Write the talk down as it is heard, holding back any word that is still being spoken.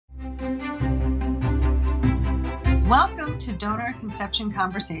Welcome to Donor Conception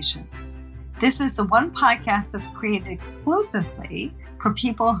Conversations. This is the one podcast that's created exclusively for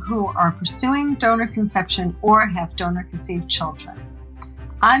people who are pursuing donor conception or have donor-conceived children.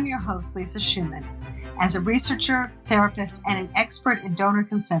 I'm your host, Lisa Schumann. As a researcher, therapist, and an expert in donor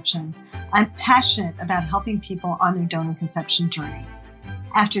conception, I'm passionate about helping people on their donor conception journey.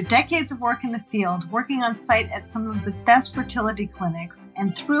 After decades of work in the field, working on site at some of the best fertility clinics,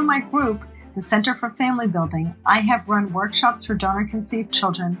 and through my group, the Center for Family Building, I have run workshops for donor-conceived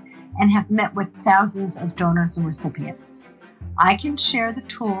children and have met with thousands of donors and recipients. I can share the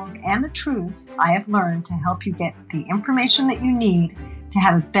tools and the truths I have learned to help you get the information that you need to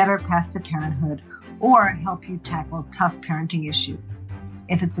have a better path to parenthood or help you tackle tough parenting issues.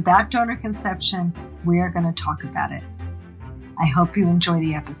 If it's about donor conception, we are going to talk about it. I hope you enjoy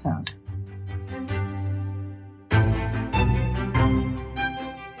the episode.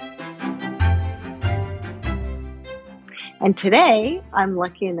 And today, I'm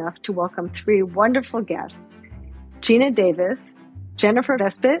lucky enough to welcome three wonderful guests, Gina Davis, Jennifer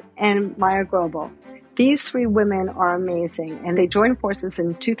Vesbit, and Maya Grobel. These three women are amazing, and they joined forces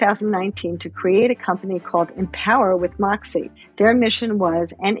in 2019 to create a company called Empower with Moxi. Their mission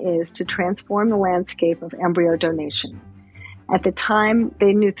was and is to transform the landscape of embryo donation. At the time,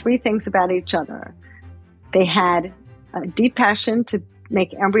 they knew three things about each other. They had a deep passion to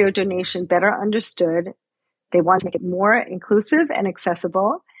make embryo donation better understood. They wanted to make it more inclusive and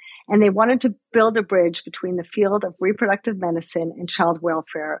accessible, and they wanted to build a bridge between the field of reproductive medicine and child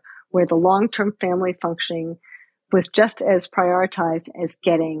welfare, where the long-term family functioning was just as prioritized as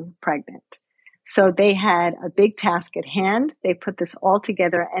getting pregnant. So they had a big task at hand. They put this all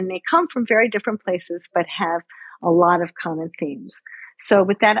together, and they come from very different places, but have a lot of common themes. So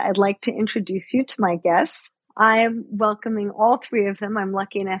with that, I'd like to introduce you to my guests. I'm welcoming all three of them. I'm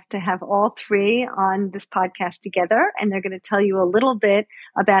lucky enough to have all three on this podcast together, and they're going to tell you a little bit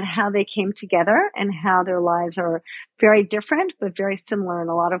about how they came together and how their lives are very different, but very similar in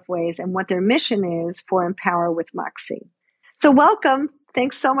a lot of ways, and what their mission is for Empower with Moxi. So welcome.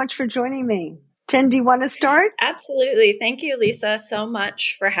 Thanks so much for joining me. Jen, do you want to start? Absolutely. Thank you, Lisa, so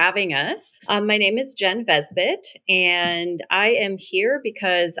much for having us. My name is Jen Vesbit, and I am here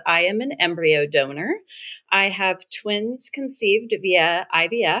because I am an embryo donor. I have twins conceived via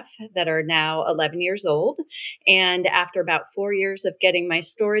IVF that are now 11 years old. And after about 4 years of getting my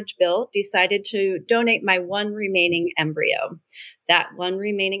storage built, decided to donate my one remaining embryo. That one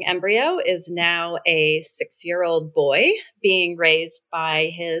remaining embryo is now a 6-year-old boy being raised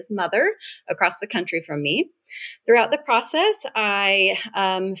by his mother across the country from me. Throughout the process, I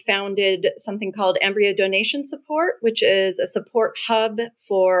founded something called Embryo Donation Support, which is a support hub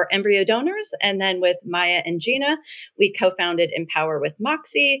for embryo donors. And then with Maya and Gina, we co-founded Empower with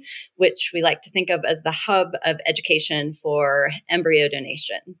Moxi, which we like to think of as the hub of education for embryo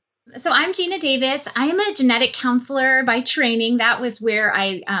donation. So I'm Gina Davis. I am a genetic counselor by training. That was where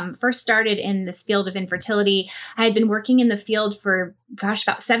I first started in this field of infertility. I had been working in the field for,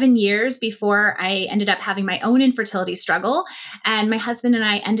 about 7 years before I ended up having my own infertility struggle. And my husband and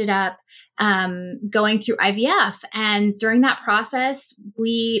I ended up going through IVF. And during that process,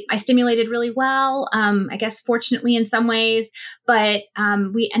 I stimulated really well, I guess fortunately in some ways, but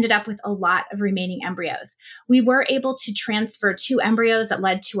we ended up with a lot of remaining embryos. We were able to transfer 2 embryos that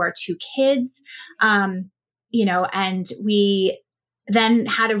led to our 2 kids, and we then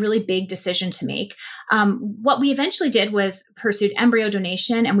had a really big decision to make. What we eventually did was pursued embryo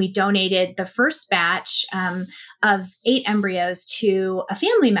donation, and we donated the first batch of 8 embryos to a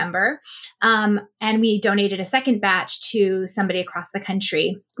family member. And we donated a second batch to somebody across the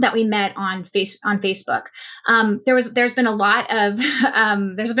country that we met on Facebook. There's been a lot of,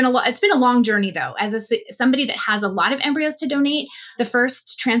 it's been a long journey though. As somebody that has a lot of embryos to donate, the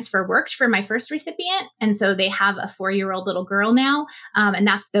first transfer worked for my first recipient. And so they have a 4-year-old little girl now. And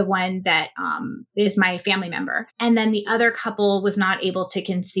that's the one that is my family member. And then the other couple was not able to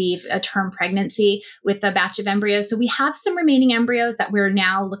conceive a term pregnancy with the batch of embryos. So we have some remaining embryos that we're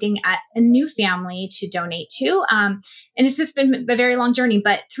now looking at a new family to donate to. And it's just been a very long journey.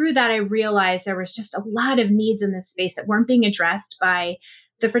 But through that, I realized there was just a lot of needs in this space that weren't being addressed by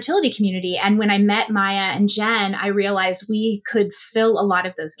the fertility community. And when I met Maya and Jen, I realized we could fill a lot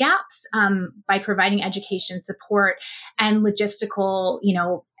of those gaps by providing education, support, and logistical,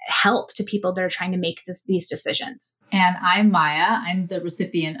 help to people that are trying to make these decisions. And I'm Maya. I'm the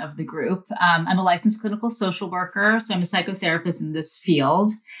recipient of the group. I'm a licensed clinical social worker, so I'm a psychotherapist in this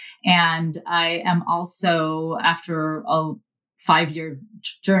field. And I am also, after a 5-year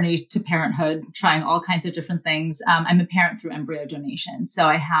journey to parenthood, trying all kinds of different things, I'm a parent through embryo donation. So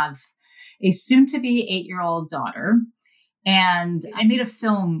I have a soon-to-be 8-year-old daughter. And I made a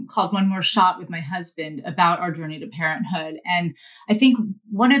film called One More Shot with my husband about our journey to parenthood. And I think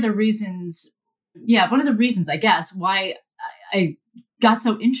one of the reasons, I guess, why I got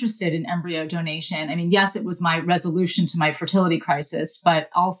so interested in embryo donation. I mean, yes, it was my resolution to my fertility crisis, but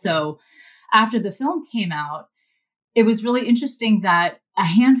also after the film came out, it was really interesting that a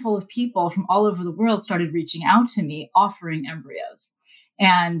handful of people from all over the world started reaching out to me offering embryos.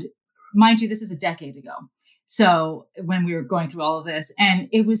 And mind you, this is a decade ago. So when we were going through all of this, and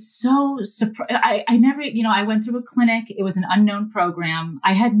it was so I never, I went through a clinic. It was an unknown program.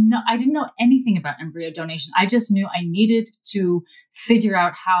 I didn't know anything about embryo donation. I just knew I needed to figure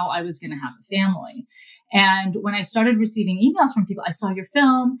out how I was going to have a family. And when I started receiving emails from people, I saw your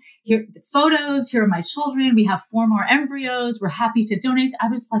film, here the photos, here are my children. We have 4 more embryos. We're happy to donate. I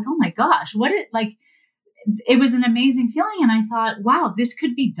was like, oh my gosh, it was an amazing feeling. And I thought, wow, this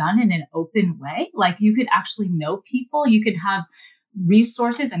could be done in an open way. Like you could actually know people. You could have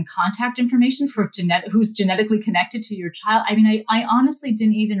resources and contact information for who's genetically connected to your child. I mean, I honestly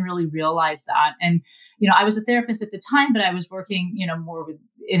didn't even really realize that. And, I was a therapist at the time, but I was working, more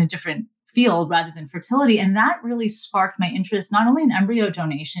in a different field rather than fertility. And that really sparked my interest, not only in embryo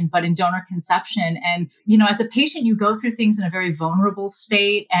donation, but in donor conception. And, as a patient, you go through things in a very vulnerable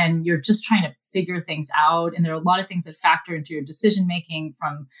state and you're just trying to figure things out. And there are a lot of things that factor into your decision-making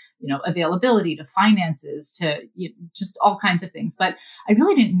from, availability to finances to just all kinds of things. But I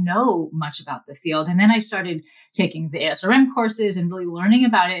really didn't know much about the field. And then I started taking the ASRM courses and really learning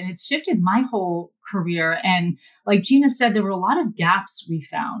about it. And it's shifted my whole career. And like Gina said, there were a lot of gaps we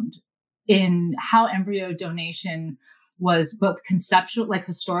found in how embryo donation was both conceptual, like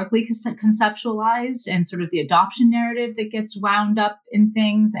historically conceptualized, and sort of the adoption narrative that gets wound up in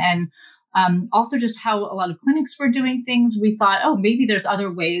things. And also just how a lot of clinics were doing things. We thought, oh, maybe there's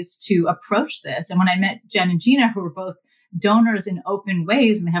other ways to approach this. And when I met Jen and Gina, who were both donors in open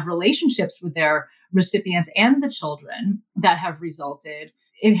ways, and they have relationships with their recipients and the children that have resulted,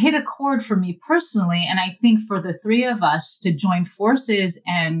 it hit a chord for me personally. And I think for the 3 of us to join forces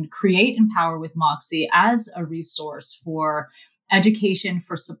and create Empower with Moxi as a resource for education,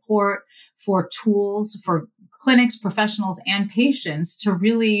 for support, for tools, for clinics, professionals, and patients to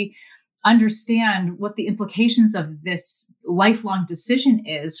really understand what the implications of this lifelong decision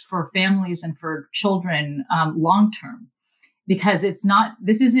is for families and for children long term. Because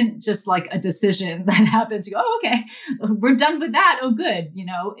this isn't just like a decision that happens. You go, oh, okay, we're done with that. Oh, good.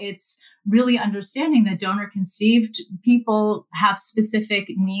 It's really understanding that donor conceived people have specific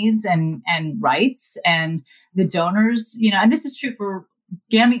needs and rights, and the donors, and this is true for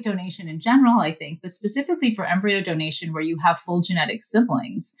gamete donation in general, I think, but specifically for embryo donation, where you have full genetic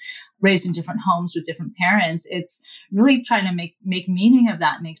siblings raised in different homes with different parents. It's really trying to make meaning of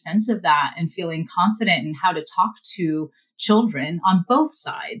that, make sense of that, and feeling confident in how to talk to children on both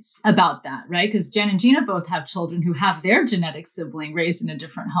sides about that, right? Because Jen and Gina both have children who have their genetic sibling raised in a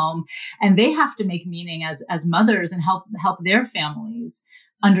different home, and they have to make meaning as mothers and help their families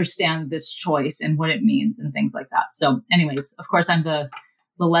understand this choice and what it means and things like that. So anyways, of course, I'm the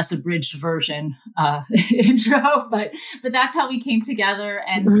less abridged version intro, but that's how we came together.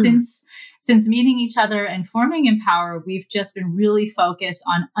 And since meeting each other and forming Empower, we've just been really focused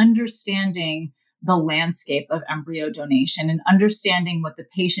on understanding the landscape of embryo donation and understanding what the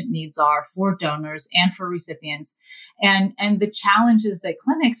patient needs are for donors and for recipients, and the challenges that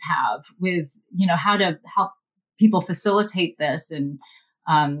clinics have with, how to help people facilitate this. And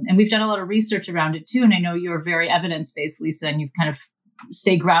we've done a lot of research around it too. And I know you're very evidence-based, Lisa, and you've kind of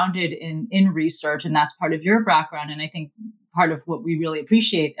stay grounded in research, and that's part of your background. And I think part of what we really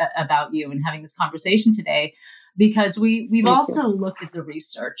appreciate about you and having this conversation today, because we've also looked at the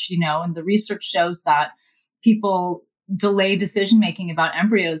research, and the research shows that people delay decision-making about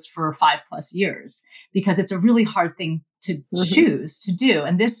embryos for 5+ years because it's a really hard thing to choose to do.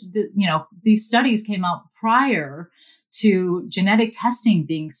 And these studies came out prior to genetic testing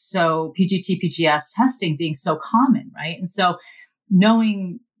being PGT, PGS testing being so common, right? And so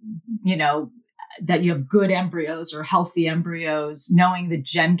knowing, that you have good embryos or healthy embryos, knowing the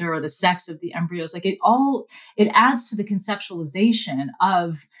gender or the sex of the embryos, like it adds to the conceptualization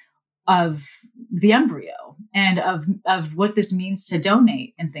of the embryo and of what this means to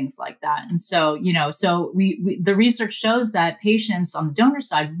donate and things like that. And so, the research shows that patients on the donor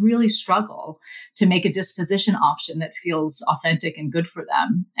side really struggle to make a disposition option that feels authentic and good for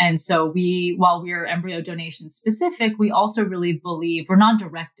them. And so while we're embryo donation specific, we also really believe we're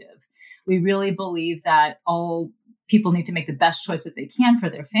non-directive. We really believe that all people need to make the best choice that they can for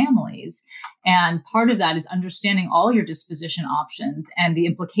their families. And part of that is understanding all your disposition options and the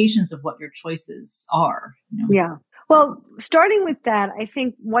implications of what your choices are. Yeah. Well, starting with that, I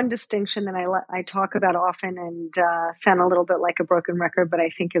think one distinction that I talk about often and sound a little bit like a broken record, but I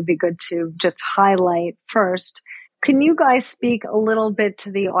think it'd be good to just highlight first. Can you guys speak a little bit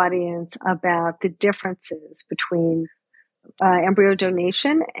to the audience about the differences between embryo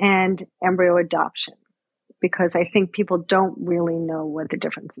donation and embryo adoption? Because I think people don't really know what the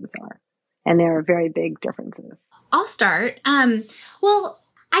differences are. And there are very big differences. I'll start. Well,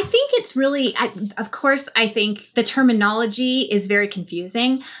 I think it's really, of course, I think the terminology is very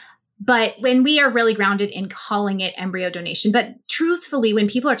confusing, but when we are really grounded in calling it embryo donation, but truthfully, when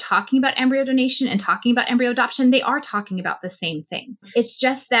people are talking about embryo donation and talking about embryo adoption, they are talking about the same thing. It's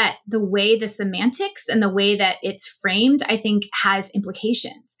just that the way the semantics and the way that it's framed, I think, has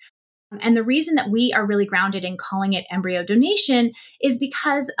implications. And the reason that we are really grounded in calling it embryo donation is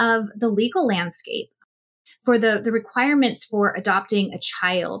because of the legal landscape. For the requirements for adopting a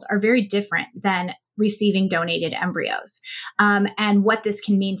child are very different than receiving donated embryos. And what this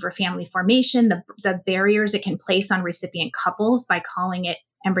can mean for family formation, the barriers it can place on recipient couples by calling it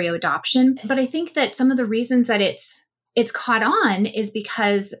embryo adoption. But I think that some of the reasons that it's caught on is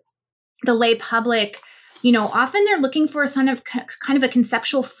because the lay public, often they're looking for kind of a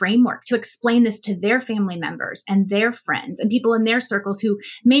conceptual framework to explain this to their family members and their friends and people in their circles who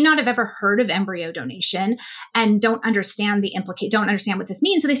may not have ever heard of embryo donation and don't understand what this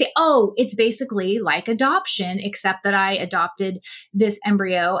means. So they say, oh, it's basically like adoption, except that I adopted this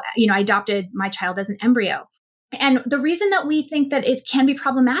embryo. I adopted my child as an embryo. And the reason that we think that it can be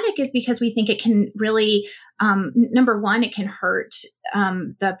problematic is because we think it can really, number one, it can hurt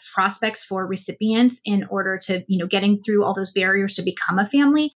the prospects for recipients in order to, getting through all those barriers to become a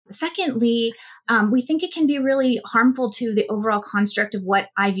family. Secondly, we think it can be really harmful to the overall construct of what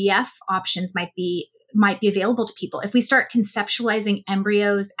IVF options might be available to people. If we start conceptualizing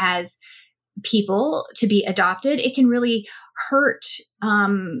embryos as people to be adopted, it can really hurt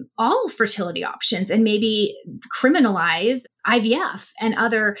all fertility options and maybe criminalize IVF and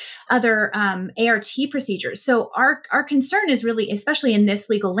other ART procedures. So our concern is really, especially in this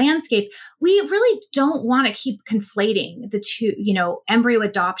legal landscape, we really don't want to keep conflating the two, embryo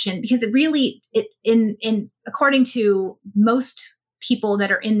adoption, because according to most people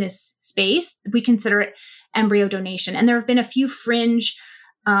that are in this space, we consider it embryo donation. And there have been a few fringe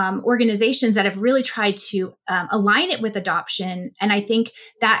organizations that have really tried to align it with adoption. And I think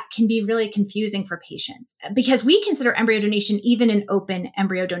that can be really confusing for patients, because we consider embryo donation, even in open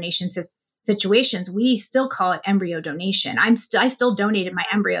embryo donation situations, we still call it embryo donation. I still donated my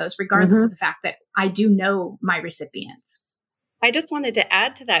embryos, regardless of the fact that I do know my recipients. I just wanted to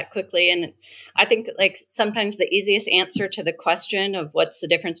add to that quickly. And I think sometimes the easiest answer to the question of what's the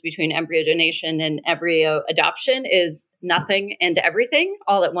difference between embryo donation and embryo adoption is nothing and everything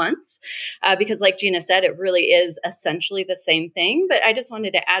all at once. Because like Gina said, it really is essentially the same thing. But I just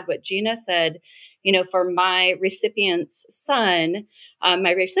wanted to add what Gina said, for my recipient's son,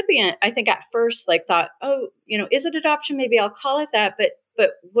 my recipient, I think at first thought, oh, is it adoption? Maybe I'll call it that.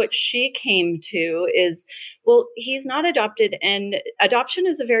 But what she came to is, well, he's not adopted, and adoption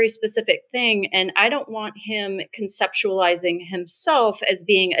is a very specific thing. And I don't want him conceptualizing himself as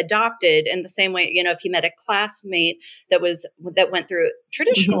being adopted in the same way, if he met a classmate that went through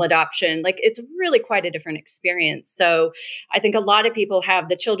traditional adoption, it's really quite a different experience. So I think a lot of people have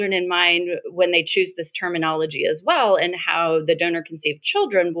the children in mind when they choose this terminology as well, and how the donor conceived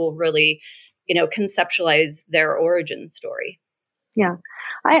children will really, conceptualize their origin story. Yeah.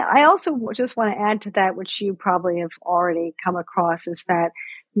 I also just want to add to that, which you probably have already come across, is that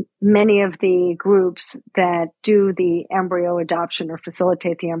many of the groups that do the embryo adoption or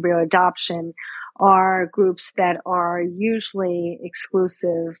facilitate the embryo adoption are groups that are usually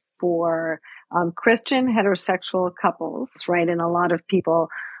exclusive for Christian heterosexual couples, right? And a lot of people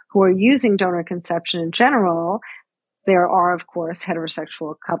who are using donor conception in general, there are, of course,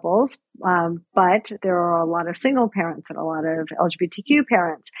 heterosexual couples, but there are a lot of single parents and a lot of LGBTQ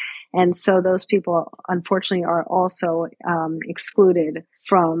parents. And so those people, unfortunately, are also excluded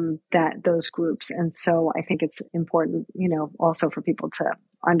from those groups. And so I think it's important, also for people to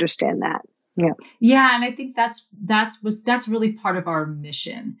understand that. Yeah. Yeah. And I think that's really part of our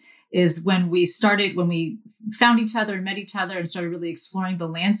mission, is when we found each other and met each other and started really exploring the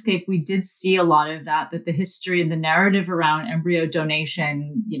landscape, we did see a lot of that the history and the narrative around embryo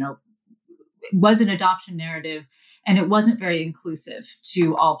donation, was an adoption narrative, and it wasn't very inclusive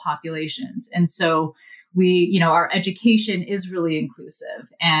to all populations. And so our education is really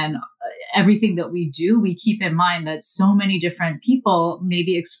inclusive, and everything that we do, we keep in mind that so many different people may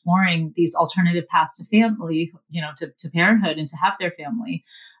be exploring these alternative paths to family, to parenthood and to have their family.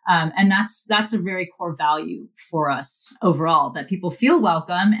 And that's a very core value for us overall, that people feel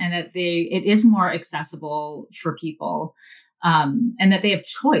welcome and that it is more accessible for people, and that they have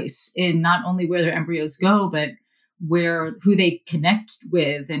choice in not only where their embryos go, but who they connect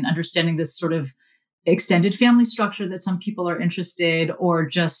with, and understanding this sort of extended family structure that some people are interested, or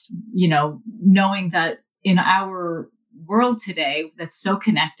just, knowing that in our world today that's so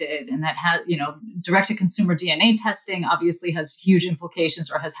connected, and that has, direct to consumer DNA testing obviously has huge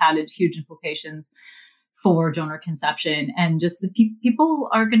implications, or has had huge implications for donor conception, and just the people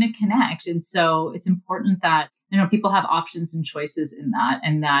are going to connect. And so it's important that, people have options and choices in that,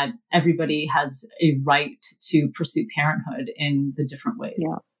 and that everybody has a right to pursue parenthood in the different ways.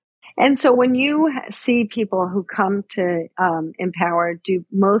 Yeah. And so when you see people who come to Empower, do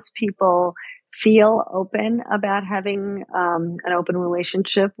most people feel open about having an open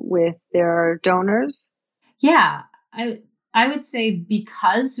relationship with their donors? Yeah, I would say,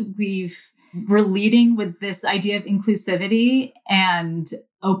 because we're leading with this idea of inclusivity and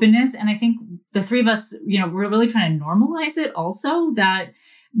openness. And I think the three of us, we're really trying to normalize it also, that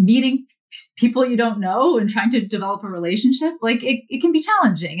meeting people you don't know and trying to develop a relationship, like it can be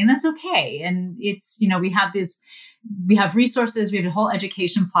challenging, and that's okay. And it's, we have resources. We have a whole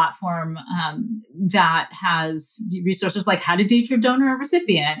education platform that has resources like how to date your donor or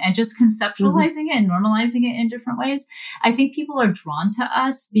recipient, and just conceptualizing it and normalizing it in different ways. I think people are drawn to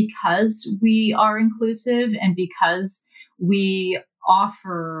us because we are inclusive, and because we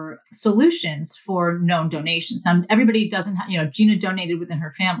offer solutions for known donations. Now, everybody doesn't have, Gina donated within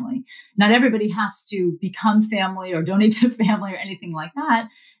her family. Not everybody has to become family or donate to family or anything like that.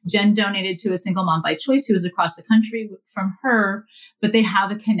 Jen donated to a single mom by choice who was across the country from her, but they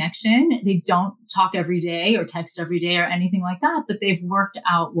have a connection. They don't talk every day or text every day or anything like that, but they've worked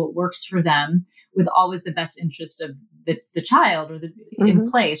out what works for them, with always the best interest of the child, or in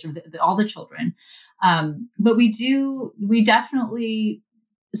place, or all the children. But we definitely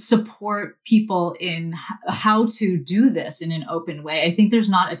support people in how to do this in an open way. I think there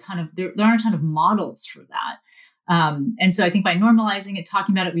aren't a ton of models for that. And so I think by normalizing it,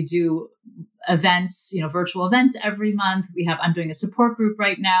 talking about it, we do events, virtual events every month. I'm doing a support group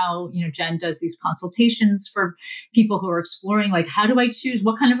right now. Jen does these consultations for people who are exploring, like, how do I choose?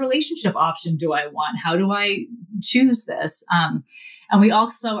 What kind of relationship option do I want? How do I choose this? And we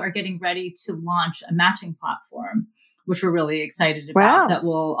also are getting ready to launch a matching platform, which we're really excited about, that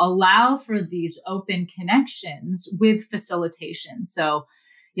will allow for these open connections with facilitation. So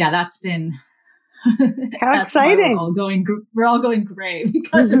yeah, that's been how exciting. We're all going gray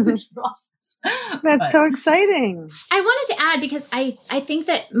because of this process. That's so exciting. I wanted to add, because I think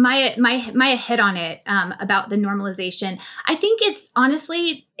that Maya hit on it about the normalization. I think it's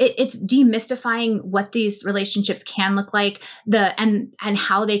honestly, it's demystifying what these relationships can look like, and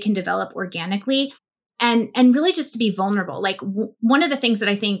how they can develop organically, and really just to be vulnerable. Like, one of the things that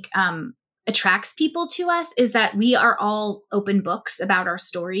I think attracts people to us is that we are all open books about our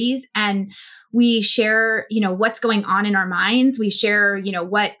stories, and we share, what's going on in our minds. We share,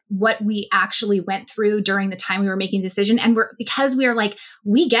 what we actually went through during the time we were making the decision. And because we are like,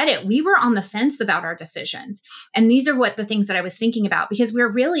 we get it. We were on the fence about our decisions. And these are the things that I was thinking about, because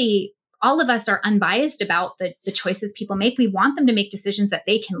we're really, all of us are unbiased about the choices people make. We want them to make decisions that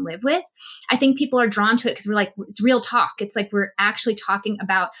they can live with. I think people are drawn to it because we're like, it's real talk. It's like, we're actually talking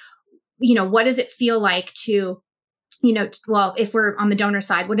about, what does it feel like to, well, if we're on the donor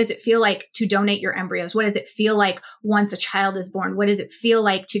side, what does it feel like to donate your embryos? What does it feel like once a child is born? What does it feel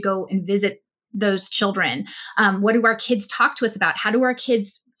like to go and visit those children? What do our kids talk to us about? How do our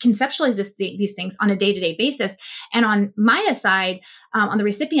kids conceptualize these things on a day-to-day basis? And on Maya's side, on the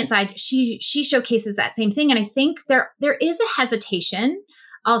recipient side, she showcases that same thing. And I think there is a hesitation,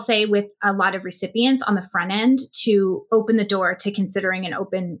 I'll say, with a lot of recipients on the front end to open the door to considering an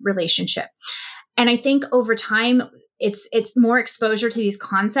open relationship. And I think over time, it's more exposure to these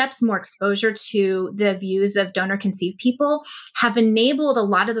concepts, more exposure to the views of donor conceived people have enabled a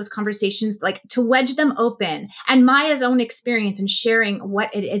lot of those conversations, like, to wedge them open. And Maya's own experience in sharing what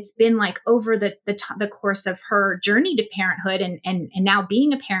it's been like over the course of her journey to parenthood and now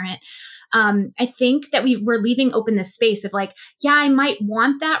being a parent. I think that we're leaving open this space of like, yeah, I might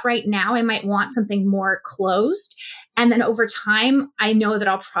want that right now. I might want something more closed. And then over time, I know that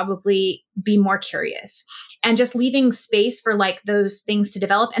I'll probably be more curious. and just leaving space for like those things to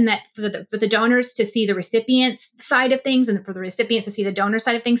develop, and that for the donors to see the recipient's side of things and for the recipients to see the donor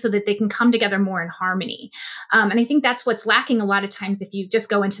side of things so that they can come together more in harmony. And I think that's what's lacking a lot of times if you just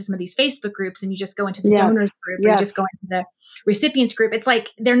go into some of these Facebook groups and you just go into the donors group or you just go into the recipients group. It's like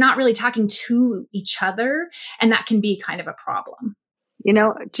they're not really talking to each other, and that can be kind of a problem. You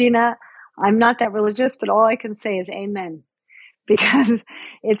know, Gina, I'm not that religious, but all I can say is amen. Because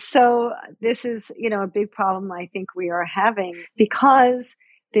this is, a big problem I think we are having, because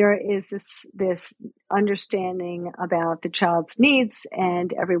there is this understanding about the child's needs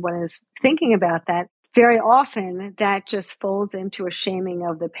and everyone is thinking about that. Very often that just folds into a shaming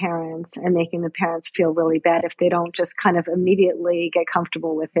of the parents and making the parents feel really bad if they don't just kind of immediately get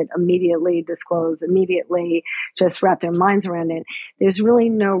comfortable with it, immediately disclose, immediately just wrap their minds around it. There's really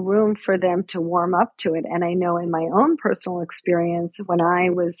no room for them to warm up to it. And I know in my own personal experience, when I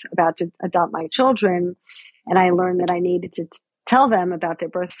was about to adopt my children and I learned that I needed to tell them about their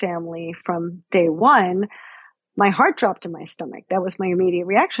birth family from day one, my heart dropped in my stomach. That was my immediate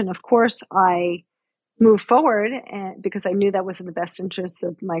reaction. Of course, I move forward because I knew that was in the best interest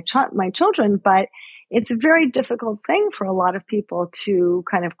of my children. But it's a very difficult thing for a lot of people to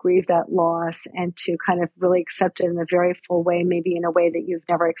kind of grieve that loss and to kind of really accept it in a very full way, maybe in a way that you've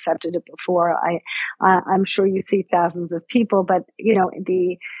never accepted it before. I'm sure you see thousands of people, but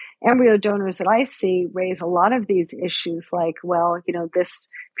the embryo donors that I see raise a lot of these issues like, well, this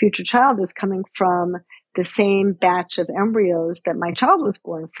future child is coming from the same batch of embryos that my child was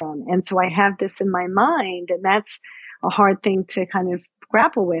born from. And so I have this in my mind, and that's a hard thing to kind of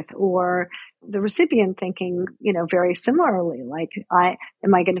grapple with. Or the recipient thinking, very similarly, like,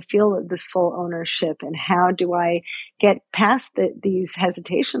 am I going to feel this full ownership, and how do I get past these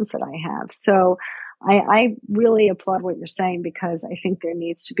hesitations that I have? So I really applaud what you're saying, because I think there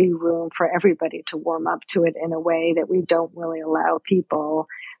needs to be room for everybody to warm up to it in a way that we don't really allow people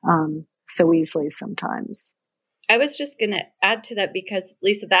so easily sometimes. I was just going to add to that because,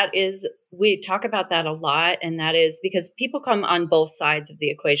 Lisa, we talk about that a lot. And that is because people come on both sides of the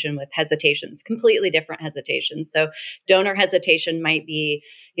equation with hesitations, completely different hesitations. So donor hesitation might be,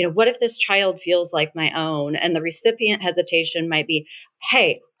 what if this child feels like my own? And the recipient hesitation might be,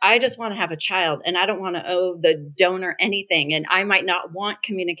 hey, I just want to have a child and I don't want to owe the donor anything. And I might not want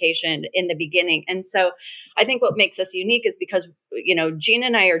communication in the beginning. And so I think what makes us unique is because, Gina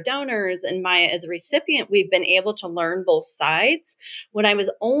and I are donors and Maya as a recipient, we've been able to learn both sides. When I was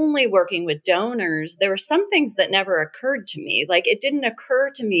only working with donors, there were some things that never occurred to me. Like, it didn't occur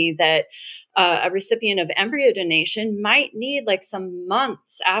to me that a recipient of embryo donation might need like some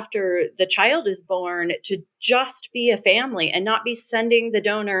months after the child is born to just be a family and not be sending the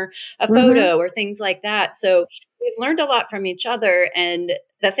donor a photo or things like that. So we've learned a lot from each other. And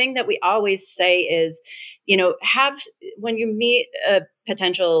the thing that we always say is, when you meet a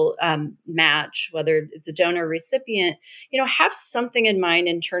potential match, whether it's a donor or recipient, have something in mind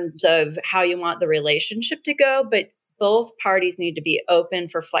in terms of how you want the relationship to go, but both parties need to be open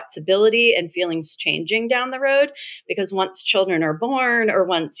for flexibility and feelings changing down the road, because once children are born, or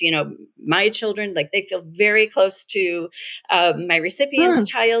once, my children, like, they feel very close to my recipient's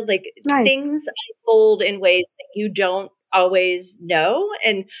child, like things unfold in ways that you don't always know.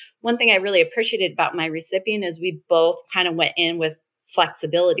 And one thing I really appreciated about my recipient is we both kind of went in with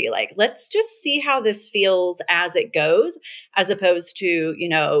flexibility. Like, let's just see how this feels as it goes, as opposed to,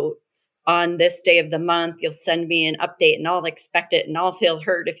 on this day of the month, you'll send me an update and I'll expect it and I'll feel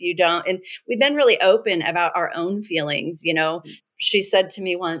hurt if you don't. And we've been really open about our own feelings. She said to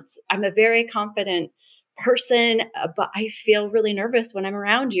me once, I'm a very confident person, but I feel really nervous when I'm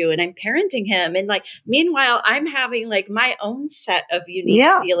around you and I'm parenting him. And like, meanwhile, I'm having like my own set of unique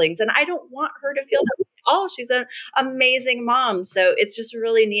feelings, and I don't want her to feel that at all. She's an amazing mom. So it's just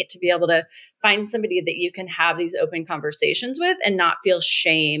really neat to be able to find somebody that you can have these open conversations with and not feel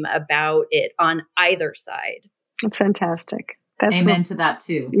shame about it on either side. That's fantastic. Amen to that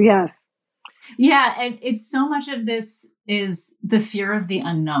too. Yes. Yeah. And it's so much of this is the fear of the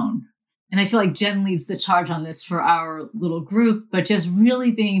unknown. And I feel like Jen leads the charge on this for our little group, but just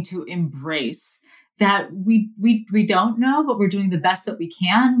really being to embrace that we don't know, but we're doing the best that we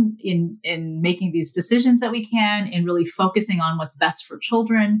can in making these decisions that we can, in really focusing on what's best for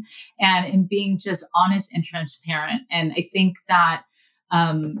children, and in being just honest and transparent. And I think that,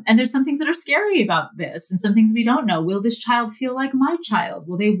 and there's some things that are scary about this, and some things we don't know. Will this child feel like my child?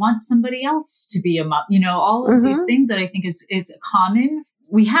 Will they want somebody else to be a mom? All of these things that I think is common.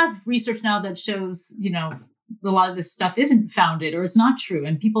 We have research now that shows, a lot of this stuff isn't founded or it's not true,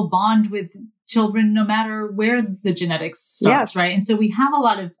 and people bond with children no matter where the genetics starts, right? And so we have a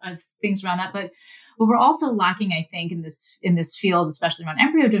lot of things around that. But But we're also lacking, I think, in this field, especially around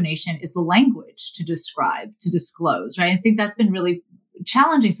embryo donation, is the language to describe, to disclose, right? I think that's been really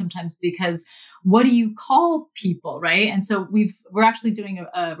challenging sometimes because what do you call people, right? And so we're actually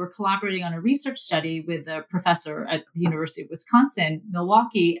we're collaborating on a research study with a professor at the University of Wisconsin,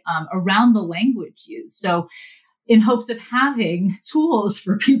 Milwaukee, around the language use. So in hopes of having tools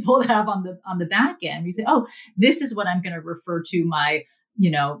for people to have on the back end, we say, oh, this is what I'm going to refer to my,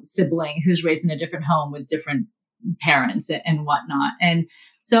 sibling who's raised in a different home with different parents and whatnot. And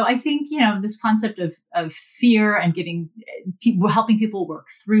so I think, this concept of fear and helping people work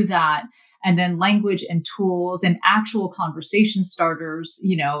through that, and then language and tools and actual conversation starters,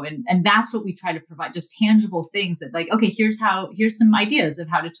 and that's what we try to provide, just tangible things that like, okay, here's some ideas of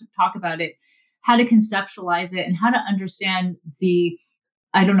how to talk about it, how to conceptualize it, and how to understand the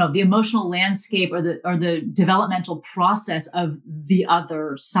emotional landscape or the developmental process of the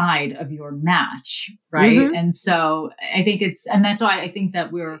other side of your match. Right. Mm-hmm. And so I think that's why I think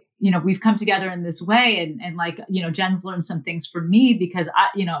that we've come together in this way and like, Jen's learned some things from me because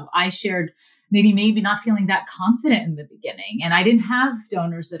I shared maybe not feeling that confident in the beginning, and I didn't have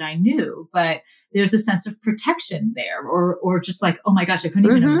donors that I knew, but there's a sense of protection there, or just like, oh my gosh, I couldn't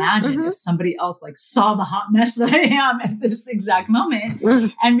even imagine if somebody else like saw the hot mess that I am at this exact moment,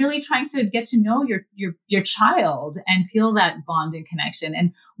 and really trying to get to know your child and feel that bond and connection.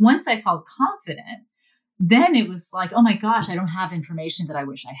 And once I felt confident, then it was like, oh my gosh, I don't have information that I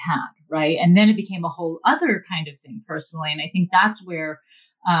wish I had, right? And then it became a whole other kind of thing personally. And I think that's where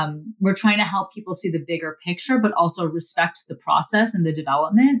we're trying to help people see the bigger picture, but also respect the process and the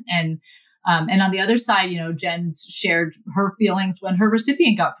development. And on the other side, Jen's shared her feelings when her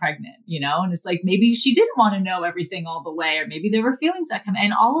recipient got pregnant, and it's like, maybe she didn't want to know everything all the way, or maybe there were feelings that come,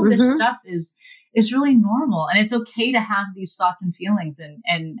 and all of this stuff is really normal. And it's okay to have these thoughts and feelings.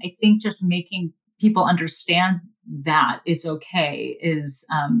 And I think just making people understand that it's okay is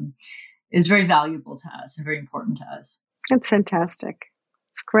very valuable to us and very important to us. That's fantastic.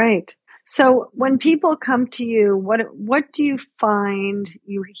 It's great. So when people come to you, what do you find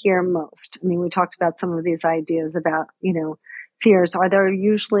you hear most? I mean, we talked about some of these ideas about, fears. Are they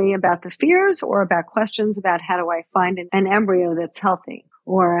usually about the fears or about questions about how do I find an embryo that's healthy?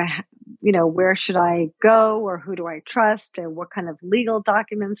 Or, where should I go, or who do I trust, and what kind of legal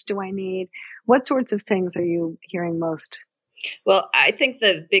documents do I need? What sorts of things are you hearing most? Well, I think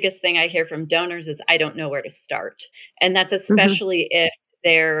the biggest thing I hear from donors is I don't know where to start. And that's especially if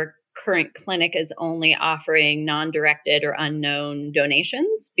their current clinic is only offering non-directed or unknown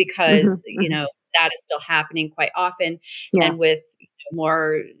donations, because, that is still happening quite often. Yeah. And with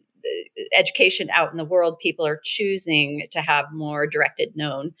more education out in the world, people are choosing to have more directed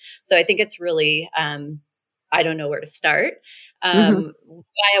known. So I think it's really, I don't know where to start.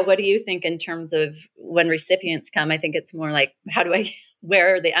 Maya, what do you think in terms of when recipients come? I think it's more like,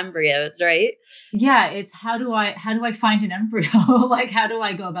 where are the embryos, right? Yeah, it's how do I find an embryo? Like, how do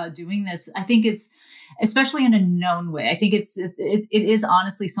I go about doing this? I think it's, especially in a known way, I think it is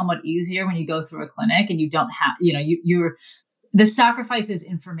honestly somewhat easier when you go through a clinic and you don't have, you're the sacrifice is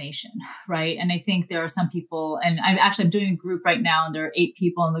information, right? And I think there are some people, and I'm doing a group right now, and there are 8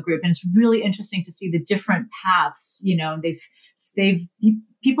 people in the group, and it's really interesting to see the different paths.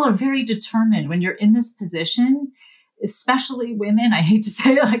 People are very determined when you're in this position, especially women. I hate to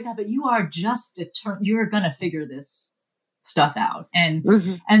say it like that, but you are just determined. You're going to figure this stuff out, and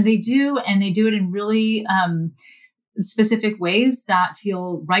they do it in really specific ways that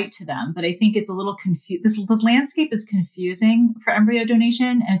feel right to them. But I think it's a little confused. The landscape is confusing for embryo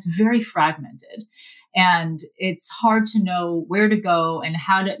donation, and it's very fragmented, and it's hard to know where to go and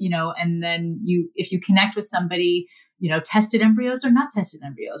how to, and then if you connect with somebody, tested embryos or not tested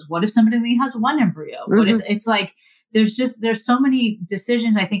embryos. What if somebody only has one embryo? What if it's like, there's so many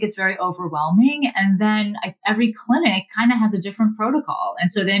decisions. I think it's very overwhelming. And then every clinic kind of has a different protocol.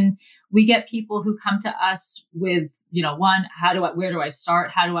 And so then we get people who come to us with, one, where do I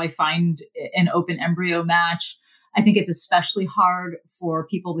start? How do I find an open embryo match? I think it's especially hard for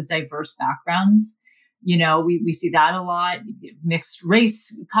people with diverse backgrounds. We see that a lot, mixed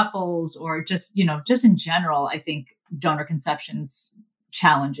race couples, or just in general, I think donor conception's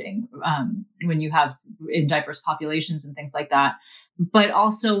challenging when you have in diverse populations and things like that. But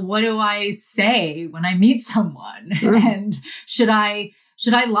also, what do I say when I meet someone? And should I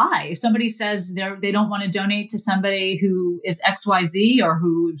lie? If somebody says they don't want to donate to somebody who is XYZ or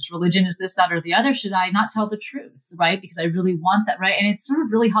whose religion is this, that, or the other, should I not tell the truth, right? Because I really want that, right? And it's sort of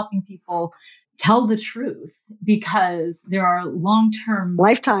really helping people tell the truth, because there are long-term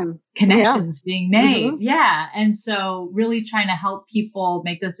lifetime connections being made. Yeah. And so really trying to help people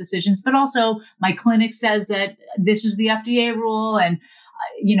make those decisions. But also my clinic says that this is the FDA rule, and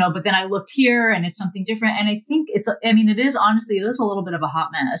but then I looked here and it's something different. And I think it is a little bit of a hot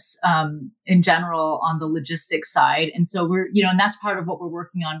mess in general on the logistics side. And so and that's part of what we're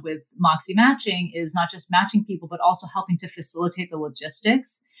working on with Moxi Matching, is not just matching people, but also helping to facilitate the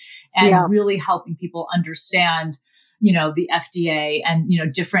logistics and really helping people understand, the FDA and,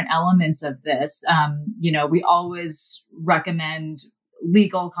 different elements of this. We always recommend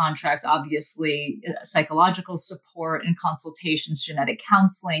legal contracts, obviously, psychological support and consultations, genetic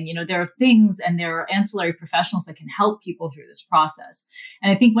counseling. There are things and there are ancillary professionals that can help people through this process.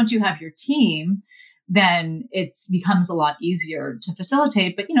 And I think once you have your team, then it becomes a lot easier to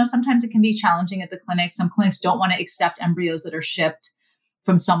facilitate. But, sometimes it can be challenging at the clinic. Some clinics don't want to accept embryos that are shipped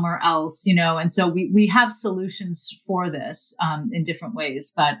from somewhere else, and so we have solutions for this in different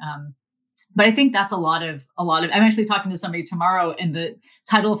ways. But I think that's a lot of, I'm actually talking to somebody tomorrow, and the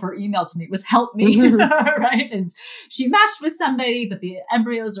title of her email to me was "Help Me," right? And she matched with somebody, but the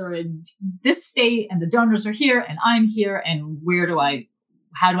embryos are in this state and the donors are here and I'm here. And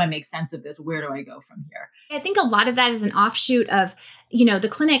how do I make sense of this? Where do I go from here? I think a lot of that is an offshoot of, the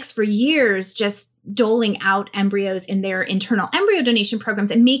clinics for years just doling out embryos in their internal embryo donation programs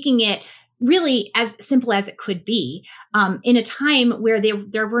and making it really as simple as it could be, in a time where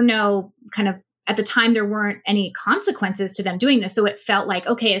there were no at the time, there weren't any consequences to them doing this. So it felt like,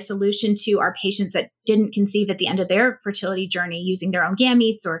 okay, a solution to our patients that didn't conceive at the end of their fertility journey using their own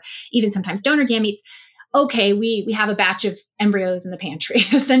gametes or even sometimes donor gametes. Okay, we have a batch of embryos in the pantry,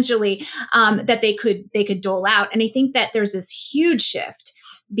 essentially, that they could dole out. And I think that there's this huge shift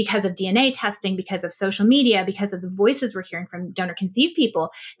because of DNA testing, because of social media, because of the voices we're hearing from donor conceived people,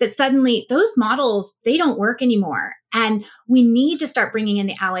 that suddenly those models, they don't work anymore. And we need to start bringing in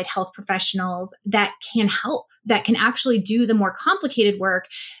the allied health professionals that can help, that can actually do the more complicated work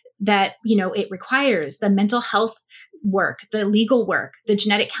that, it requires, the mental health work, the legal work, the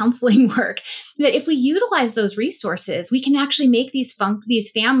genetic counseling work, that if we utilize those resources, we can actually make these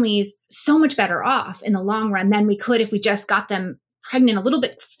families so much better off in the long run than we could if we just got them pregnant a little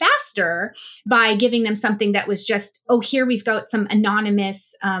bit faster by giving them something that was just, here we've got some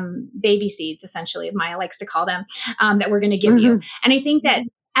anonymous baby seeds, essentially, Maya likes to call them, that we're going to give you. And I think that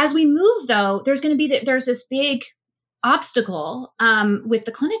as we move, though, there's this big obstacle with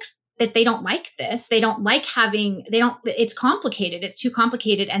the clinics, that they don't like this. They don't like it's complicated. It's too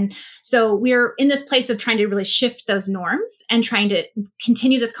complicated. And so we're in this place of trying to really shift those norms and trying to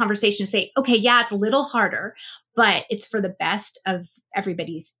continue this conversation to say, okay, yeah, it's a little harder, but it's for the best of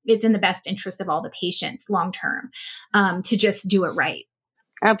it's in the best interest of all the patients long-term, to just do it right.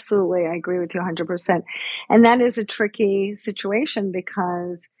 Absolutely. I agree with you 100%. And that is a tricky situation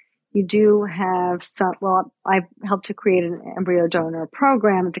because you do have I've helped to create an embryo donor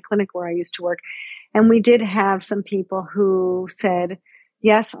program at the clinic where I used to work. And we did have some people who said,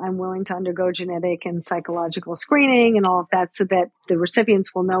 yes, I'm willing to undergo genetic and psychological screening and all of that so that the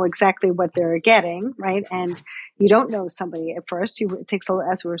recipients will know exactly what they're getting, right? And you don't know somebody at first. It takes,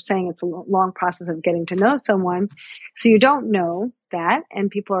 as we were saying, it's a long process of getting to know someone. So you don't know that.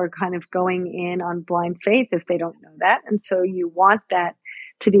 And people are kind of going in on blind faith if they don't know that. And so you want that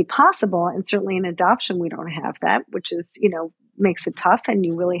to be possible. And certainly in adoption, we don't have that, which is, makes it tough, and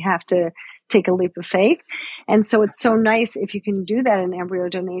you really have to take a leap of faith. And so it's so nice if you can do that in embryo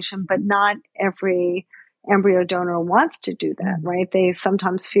donation, but not every embryo donor wants to do that, right? They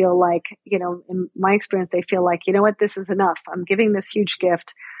sometimes feel like, in my experience, they feel like, what, this is enough. I'm giving this huge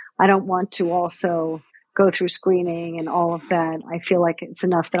gift. I don't want to also go through screening and all of that. I feel like it's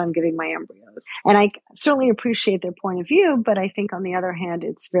enough that I'm giving my embryos. And I certainly appreciate their point of view, but I think on the other hand,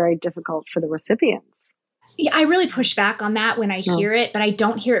 it's very difficult for the recipients. Yeah, I really push back on that when I hear it, but I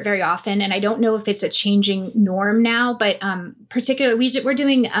don't hear it very often. And I don't know if it's a changing norm now, but particularly we're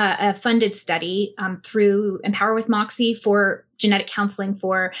doing a funded study through Empower with Moxi for genetic counseling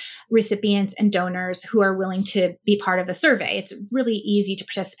for recipients and donors who are willing to be part of a survey. It's really easy to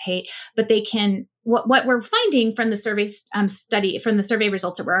participate, but they can, what we're finding from the survey study, from the survey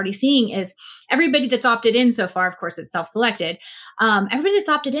results that we're already seeing is everybody that's opted in so far, of course, it's self-selected. Everybody that's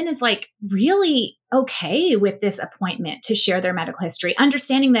opted in is like really okay with this appointment to share their medical history,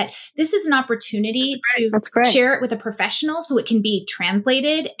 understanding that this is an opportunity to share it with a professional so it can be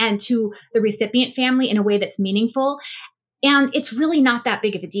translated and to the recipient family in a way that's meaningful. And it's really not that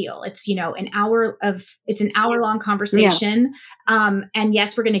big of a deal. It's, an hour long conversation. Yeah. And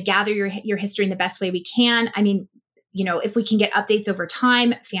yes, we're going to gather your history in the best way we can. I mean, if we can get updates over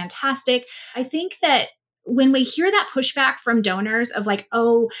time, fantastic. I think that when we hear that pushback from donors of like,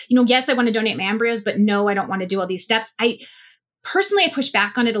 oh, yes, I want to donate my embryos, but no, I don't want to do all these steps. I push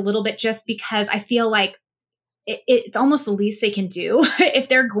back on it a little bit just because I feel like it's almost the least they can do if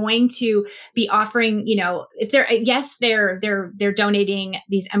they're going to be offering, if they're donating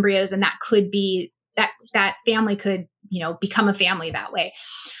these embryos, and that could be that family could, become a family that way.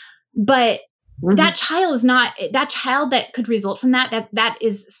 But that child that could result from that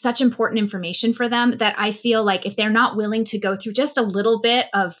is such important information for them that I feel like if they're not willing to go through just a little bit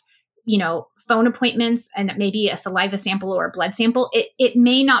of, phone appointments and maybe a saliva sample or a blood sample, it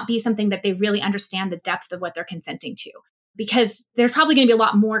may not be something that they really understand the depth of what they're consenting to, because there's probably going to be a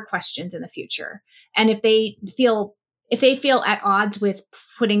lot more questions in the future. And if they feel at odds with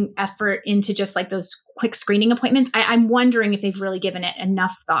putting effort into just like those quick screening appointments, I'm wondering if they've really given it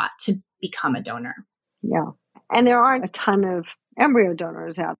enough thought to become a donor. Yeah. And there aren't a ton of embryo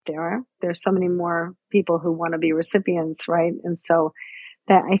donors out there. There's so many more people who want to be recipients, right? And so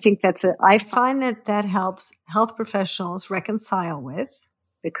that I think I find that helps health professionals reconcile with,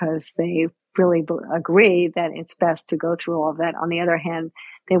 because they really agree that it's best to go through all of that. On the other hand,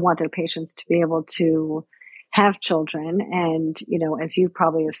 they want their patients to be able to have children. And, as you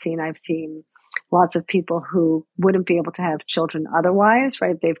probably have seen, I've seen lots of people who wouldn't be able to have children otherwise,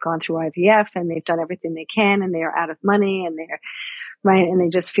 right? They've gone through IVF and they've done everything they can, and they are out of money, and they're right. And they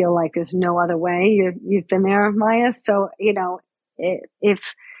just feel like there's no other way. You've been there, Maya. So,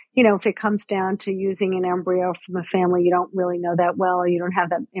 if it comes down to using an embryo from a family you don't really know that well, or you don't have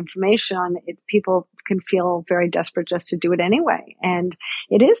that information on it, people can feel very desperate just to do it anyway. And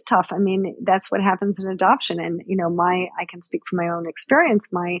it is tough. I mean, that's what happens in adoption. And, I can speak from my own experience.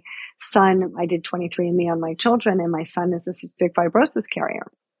 My son, I did 23andMe on my children, and my son is a cystic fibrosis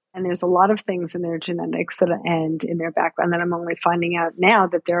carrier. And there's a lot of things in their genetics and in their background that I'm only finding out now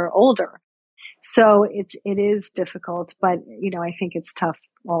that they're older. So it is difficult, but, I think it's tough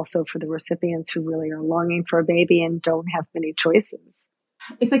also for the recipients who really are longing for a baby and don't have many choices.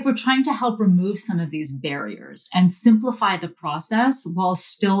 It's like we're trying to help remove some of these barriers and simplify the process while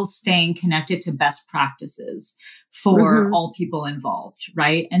still staying connected to best practices for all people involved,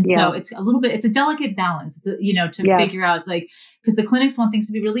 right? And so it's a delicate balance, figure out. It's like, because the clinics want things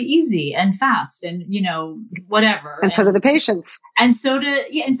to be really easy and fast and, whatever. And so do the patients. And so do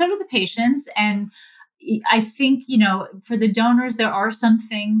the patients. And I think, for the donors, there are some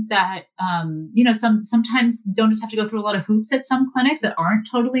things that, sometimes donors have to go through a lot of hoops at some clinics that aren't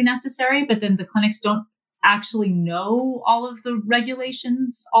totally necessary, but then the clinics don't actually know all of the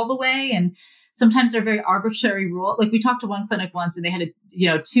regulations all the way. And sometimes they're very arbitrary rule. Like we talked to one clinic once and they had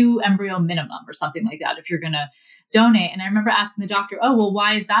 2 embryo minimum or something like that if you're going to donate. And I remember asking the doctor, oh, well,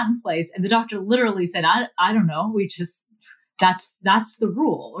 why is that in place? And the doctor literally said, I don't know. That's the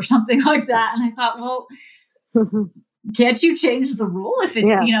rule or something like that. And I thought, well, can't you change the rule if it's,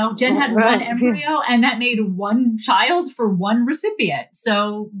 Jen had one embryo and that made one child for one recipient.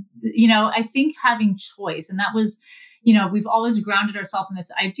 So, I think having choice, and that was, we've always grounded ourselves in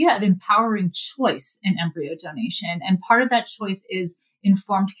this idea of empowering choice in embryo donation. And part of that choice is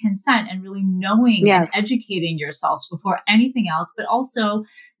informed consent and really knowing and educating yourselves before anything else, but also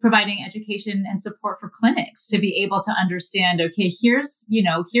providing education and support for clinics to be able to understand, okay, here's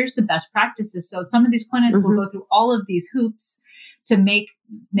the best practices. So some of these clinics will go through all of these hoops to make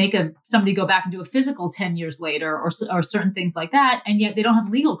somebody go back and do a physical 10 years later or certain things like that. And yet they don't have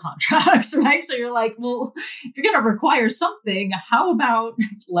legal contracts, right? So you're like, well, if you're going to require something, how about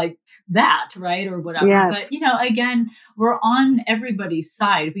like that, right? Or whatever. Yes. But, again, we're on everybody's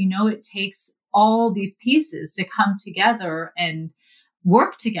side. We know it takes all these pieces to come together and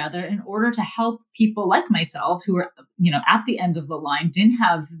work together in order to help people like myself who are, at the end of the line, didn't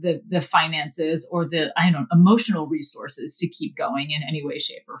have the finances or the, emotional resources to keep going in any way,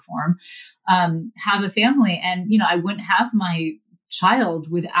 shape or form, have a family. And, I wouldn't have my child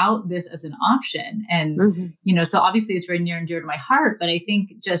without this as an option. And, so obviously it's very near and dear to my heart, but I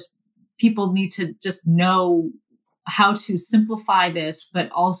think just people need to just know how to simplify this, but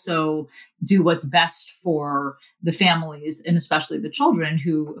also do what's best for the families and especially the children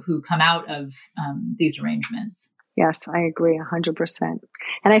who come out of these arrangements. Yes, I agree 100%.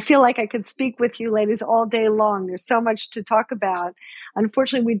 And I feel like I could speak with you ladies all day long. There's so much to talk about.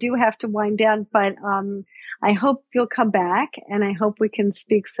 Unfortunately, we do have to wind down, but I hope you'll come back and I hope we can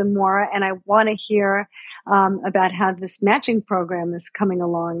speak some more. And I want to hear about how this matching program is coming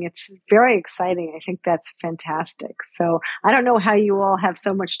along. It's very exciting. I think that's fantastic. So I don't know how you all have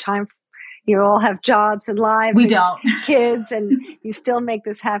so much time. You all have jobs and lives. We and don't. kids, and you still make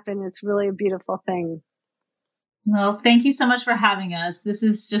this happen. It's really a beautiful thing. Well, thank you so much for having us. This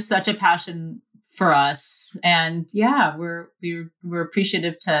is just such a passion for us. And yeah, we're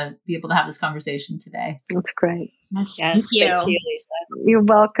appreciative to be able to have this conversation today. That's great. Yes, Thank you. Thank you, Lisa. You're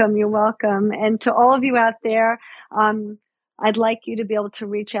welcome. You're welcome. And to all of you out there, I'd like you to be able to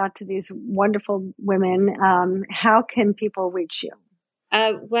reach out to these wonderful women. How can people reach you?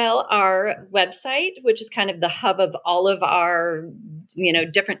 Well, our website, which is kind of the hub of all of our,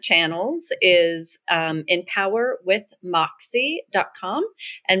 different channels, is empowerwithmoxi.com.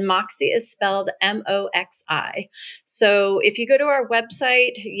 And Moxi is spelled Moxi. So if you go to our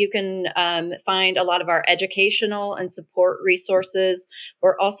website, you can find a lot of our educational and support resources.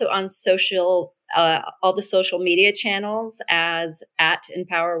 We're also on all the social media channels as at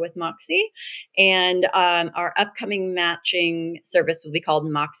Empower with Moxi. And our upcoming matching service will be called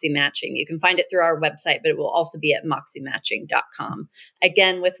Moxi Matching. You can find it through our website, but it will also be at moximatching.com.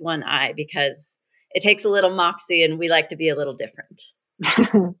 Again, with one I, because it takes a little moxie and we like to be a little different.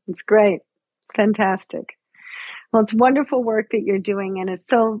 It's great. Fantastic. Well, it's wonderful work that you're doing, and it's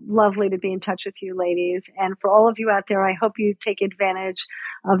so lovely to be in touch with you, ladies. And for all of you out there, I hope you take advantage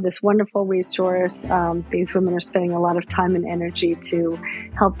of this wonderful resource. These women are spending a lot of time and energy to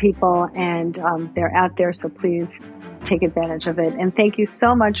help people, and they're out there, so please take advantage of it. And thank you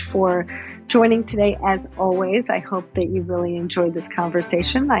so much for joining today. As always, I hope that you really enjoyed this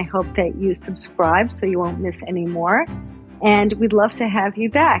conversation. I hope that you subscribe so you won't miss any more. And we'd love to have you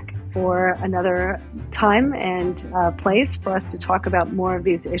back for another time and place for us to talk about more of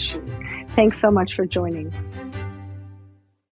these issues. Thanks so much for joining.